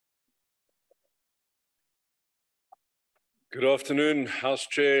Good afternoon, House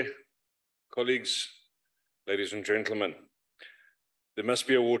Chair, colleagues, ladies and gentlemen. There must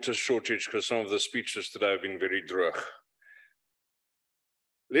be a water shortage because some of the speeches today have been very droog.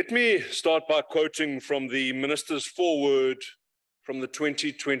 Let me start by quoting from the Minister's foreword from the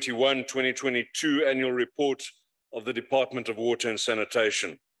 2021-2022 annual report of the Department of Water and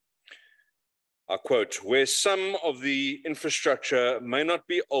Sanitation. I quote, "Where some of the infrastructure may not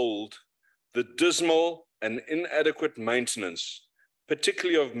be old, the dismal and inadequate maintenance,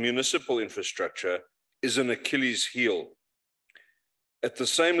 particularly of municipal infrastructure, is an Achilles heel. At the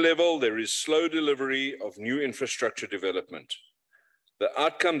same level, there is slow delivery of new infrastructure development. The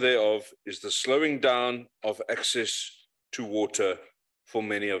outcome thereof is the slowing down of access to water for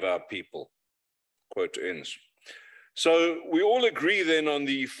many of our people." Quote ends. So we all agree then on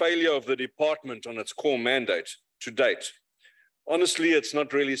the failure of the department on its core mandate to date. Honestly, it's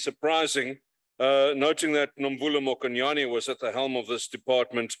not really surprising, noting that Nomvula Mokonyane was at the helm of this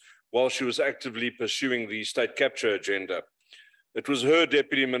department while she was actively pursuing the state capture agenda. It was her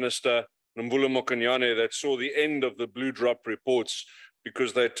Deputy Minister, Nomvula Mokonyane, that saw the end of the Blue Drop reports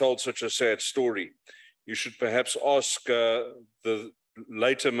because they told such a sad story. You should perhaps ask the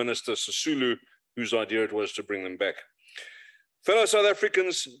later Minister Sisulu whose idea it was to bring them back. Fellow South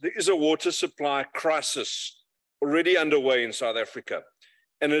Africans, there is a water supply crisis already underway in South Africa,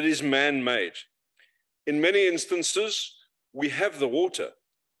 and it is man-made. In many instances, we have the water.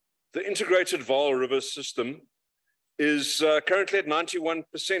 The integrated Vaal River system is currently at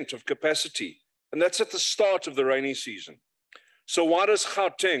 91% of capacity, and that's at the start of the rainy season. So why does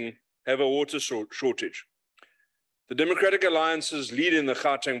Gauteng have a water shortage? The Democratic Alliance's leader in the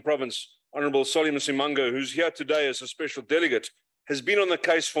Gauteng province, Honorable Solly Msimanga, who's here today as a special delegate, has been on the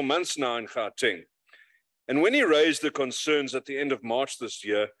case for months now in Gauteng. And when he raised the concerns at the end of March this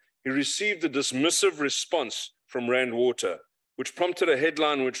year, he received a dismissive response from Rand Water, which prompted a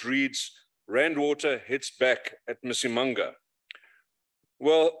headline which reads, "Rand Water hits back at Msimanga."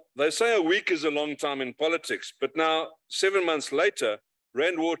 Well, they say a week is a long time in politics, but now, 7 months later,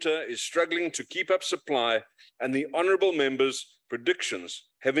 Rand Water is struggling to keep up supply, and the honourable members' predictions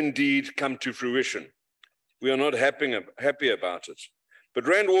have indeed come to fruition. We are not happy about it. But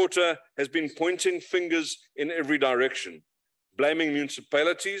Rand Water has been pointing fingers in every direction, blaming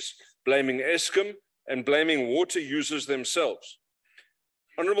municipalities, blaming Eskom, and blaming water users themselves.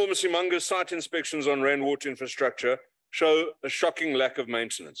 Honourable Msimanga's site inspections on Rand Water infrastructure show a shocking lack of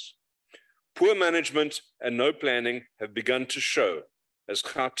maintenance. Poor management and no planning have begun to show as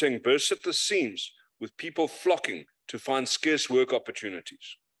Gauteng bursts at the seams with people flocking to find scarce work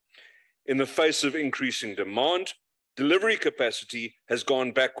opportunities. In the face of increasing demand, delivery capacity has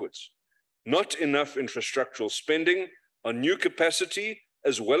gone backwards. Not enough infrastructural spending on new capacity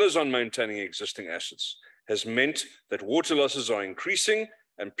as well as on maintaining existing assets has meant that water losses are increasing,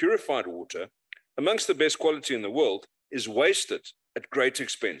 and purified water, amongst the best quality in the world, is wasted at great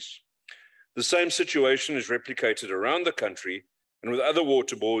expense. The same situation is replicated around the country and with other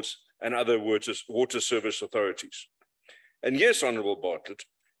water boards and other water service authorities. And yes, Honourable Bartlett,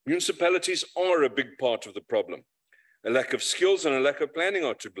 municipalities are a big part of the problem. A lack of skills and a lack of planning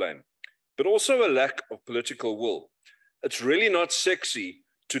are to blame, but also a lack of political will. It's really not sexy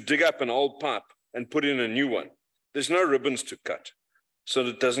to dig up an old pipe and put in a new one. There's no ribbons to cut, so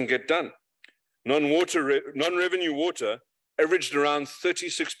it doesn't get done. Non-revenue water averaged around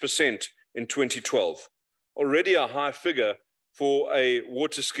 36% in 2012, already a high figure for a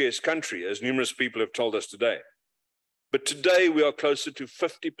water-scarce country, as numerous people have told us today. But today we are closer to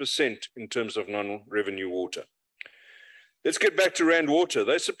 50% in terms of non-revenue water. Let's get back to Rand Water.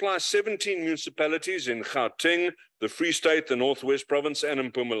 They supply 17 municipalities in Gauteng, the Free State, the Northwest Province, and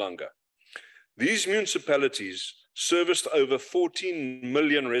Mpumalanga. These municipalities serviced over 14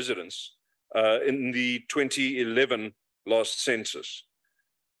 million residents in the 2011 last census.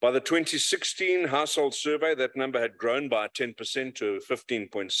 By the 2016 household survey, that number had grown by 10% to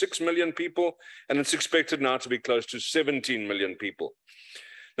 15.6 million people, and it's expected now to be close to 17 million people.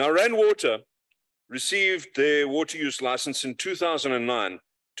 Now, Rand Water received their water use license in 2009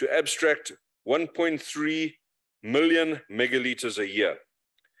 to abstract 1.3 million megalitres a year.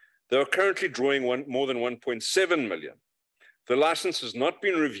 They are currently drawing more than 1.7 million. The license has not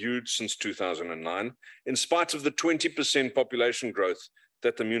been reviewed since 2009, in spite of the 20% population growth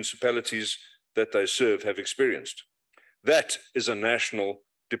that the municipalities that they serve have experienced. That is a national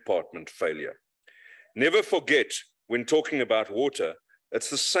department failure. Never forget, when talking about water, it's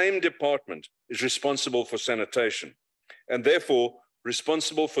the same department is responsible for sanitation, and therefore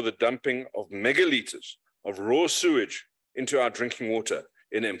responsible for the dumping of megalitres of raw sewage into our drinking water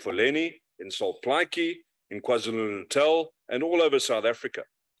in Emfuleni, in Solplaatjie, in KwaZulu-Natal, and all over South Africa.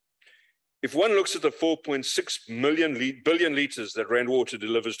 If one looks at the 4.6 billion litres that Rand Water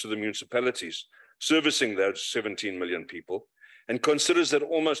delivers to the municipalities, servicing those 17 million people, and considers that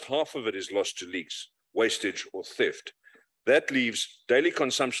almost half of it is lost to leaks, wastage, or theft, that leaves daily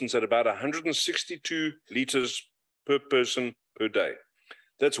consumptions at about 162 litres per person per day.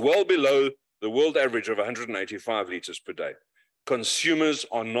 That's well below the world average of 185 litres per day. Consumers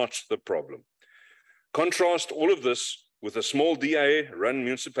are not the problem. Contrast all of this with a small DA-run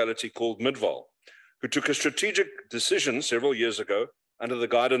municipality called Midvaal, who took a strategic decision several years ago under the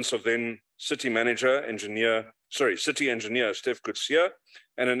guidance of then city engineer Steph Kutsia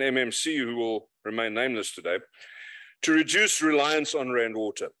and an MMC who will remain nameless today, to reduce reliance on Rand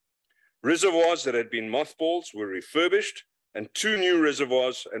Water. Reservoirs that had been mothballed were refurbished, and 2 new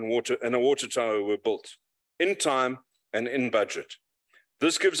reservoirs and a water tower were built in time and in budget.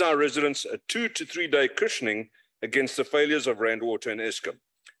 This gives our residents a 2 to 3 day cushioning against the failures of Rand Water and Eskom.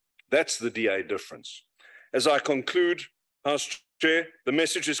 That's the DA difference. As I conclude, House Chair, the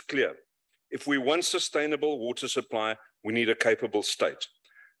message is clear. If we want sustainable water supply, we need a capable state.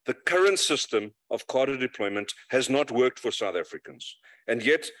 The current system of cadre deployment has not worked for South Africans, and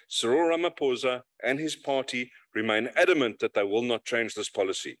yet Cyril Ramaphosa and his party remain adamant that they will not change this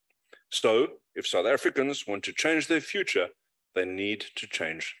policy. So, if South Africans want to change their future, they need to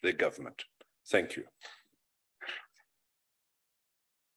change their government. Thank you.